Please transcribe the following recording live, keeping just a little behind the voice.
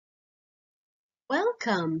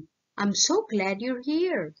Welcome! I'm so glad you're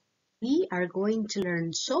here. We are going to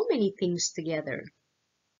learn so many things together.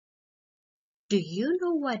 Do you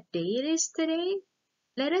know what day it is today?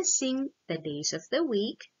 Let us sing the days of the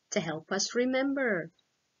week to help us remember.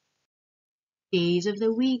 Days of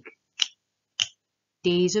the week,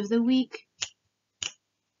 days of the week,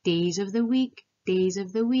 days of the week, days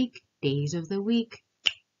of the week, days of the week.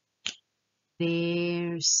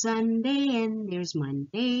 There's Sunday and there's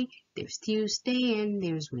Monday, there's Tuesday and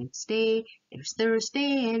there's Wednesday, there's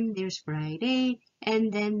Thursday and there's Friday,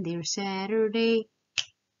 and then there's Saturday.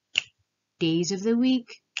 Days of the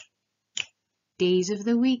week, days of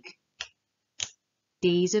the week,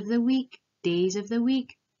 days of the week, days of the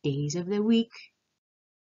week, days of the week.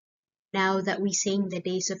 Now that we sang the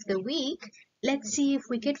days of the week, let's see if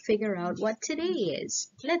we could figure out what today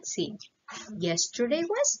is. Let's see. Yesterday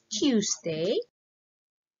was Tuesday.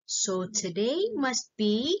 So today must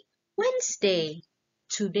be Wednesday.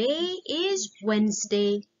 Today is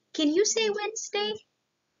Wednesday. Can you say Wednesday?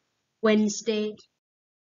 Wednesday.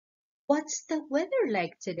 What's the weather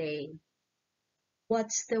like today?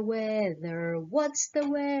 What's the weather? What's the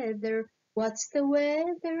weather? What's the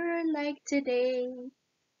weather like today?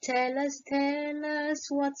 Tell us,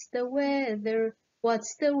 what's the weather?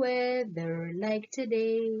 What's the weather like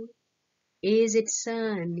today? Is it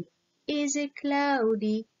sunny? Is it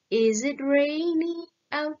cloudy? Is it rainy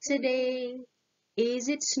out today? Is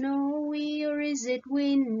it snowy or is it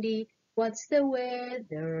windy? What's the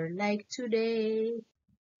weather like today?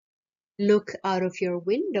 Look out of your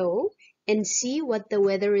window and see what the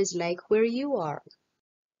weather is like where you are.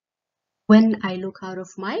 When I look out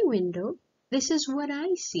of my window, this is what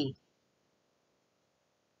I see.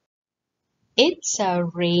 It's a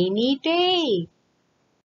rainy day.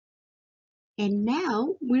 And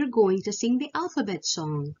now we're going to sing the alphabet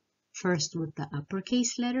song, first with the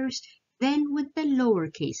uppercase letters, then with the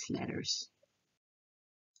lowercase letters.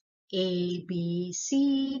 A, B,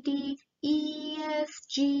 C, D, E, F,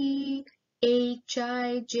 G, H,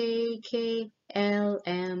 I, J, K, L,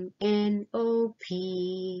 M, N, O,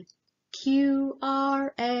 P, Q,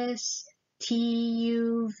 R, S, T,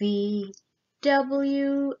 U, V,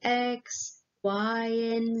 W, X, Y,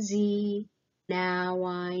 and Z. Now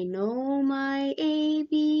I know my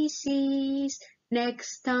ABCs.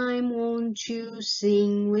 Next time won't you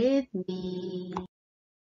sing with me?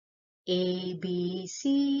 A, B,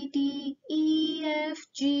 C, D, E, F,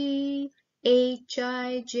 G, H,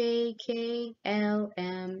 I, J, K, L,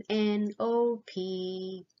 M, N, O,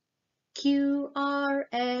 P, Q, R,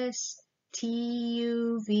 S, T,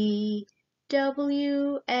 U, V,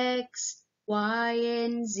 W, X, Y,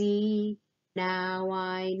 and Z. Now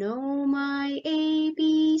I know my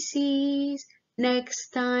ABCs. Next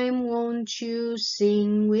time won't you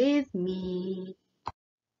sing with me?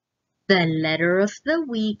 The letter of the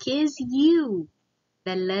week is U.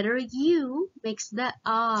 The letter U makes the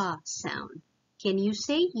ah sound. Can you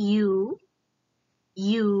say U?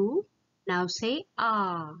 U. Now say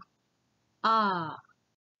ah. Ah.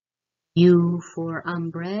 U for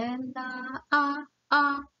umbrella. Ah,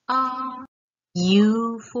 ah, ah.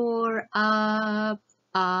 U for up.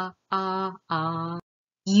 Ah, ah, ah.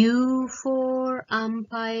 U for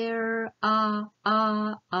umpire. Ah,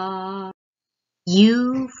 ah, ah.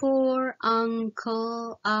 U for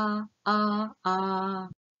uncle. Ah, ah, ah.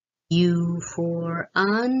 U for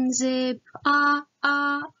unzip. Ah,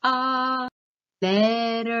 ah, ah.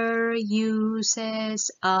 Letter U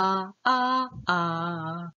says ah, ah,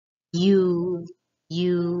 ah. U,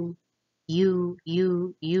 U, U,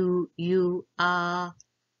 U, U, U, ah,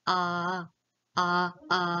 ah, ah,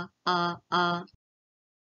 ah, ah, ah.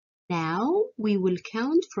 Now we will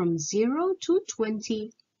count from 0 to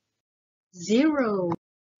 20. 0,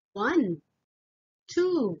 1,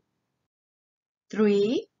 2,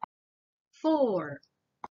 3, 4,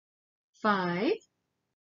 5,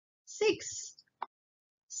 6,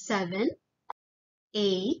 7,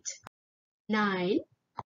 8, 9,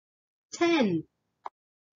 10,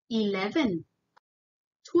 11,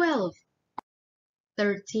 12,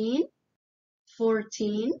 13,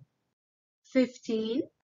 14, 15,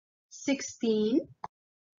 16,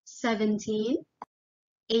 17,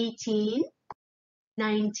 18,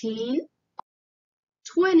 19,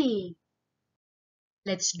 20.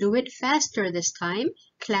 Let's do it faster this time,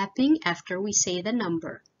 clapping after we say the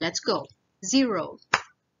number. Let's go. 0,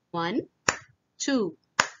 1, 2,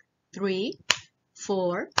 3,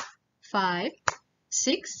 4, 5,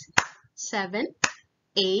 6, 7,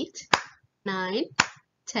 8, 9,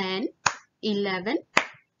 10, 11,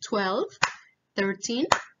 12, 13,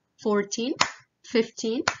 14,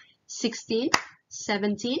 15, 16,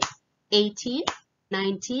 17, 18,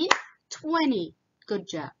 19, 20. Good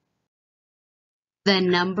job. The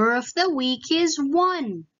number of the week is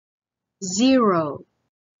 1. 0.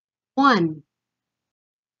 1.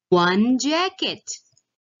 1 jacket.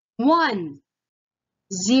 1.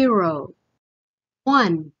 0.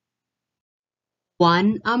 1.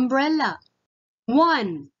 1 umbrella.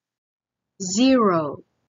 1. 0.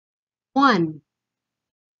 1.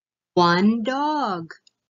 1 dog.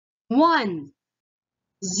 1.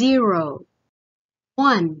 0.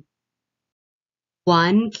 1.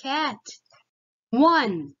 1 cat.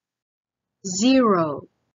 1. 0.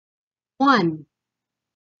 1.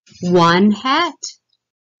 1 hat.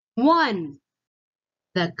 1.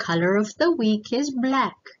 The color of the week is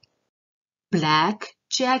black. Black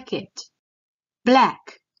jacket.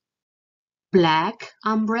 Black. Black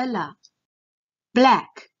umbrella.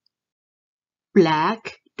 Black.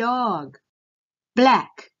 Black dog.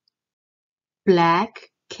 Black.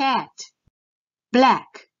 Black cat.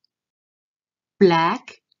 Black.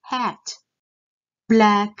 Black hat.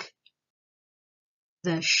 Black.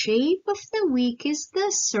 The shape of the week is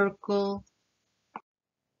the circle.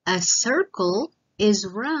 A circle is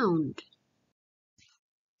round.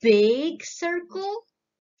 Big circle,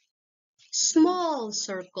 small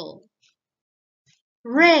circle,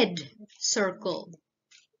 red circle,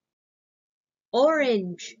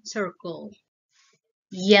 orange circle,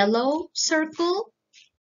 yellow circle,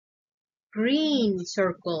 green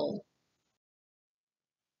circle,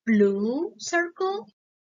 blue circle,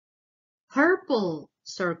 purple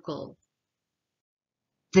circle.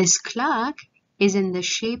 This clock is in the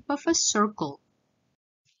shape of a circle.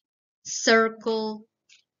 Circle.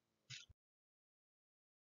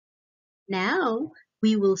 Now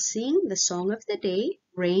we will sing the song of the day,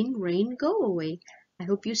 Rain, Rain, Go Away. I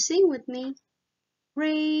hope you sing with me.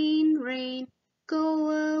 Rain, rain, go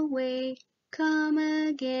away, come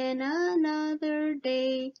again another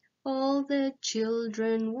day. All the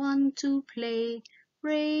children want to play.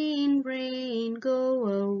 Rain, rain, go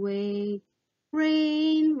away.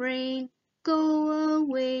 Rain, rain, go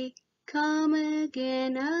away, come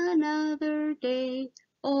again another day.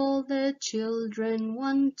 All the children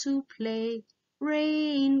want to play.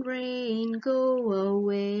 Rain, rain, go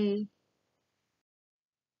away.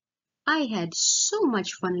 I had so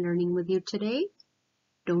much fun learning with you today.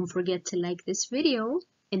 Don't forget to like this video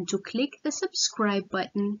and to click the subscribe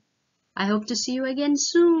button. I hope to see you again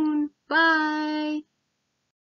soon. Bye!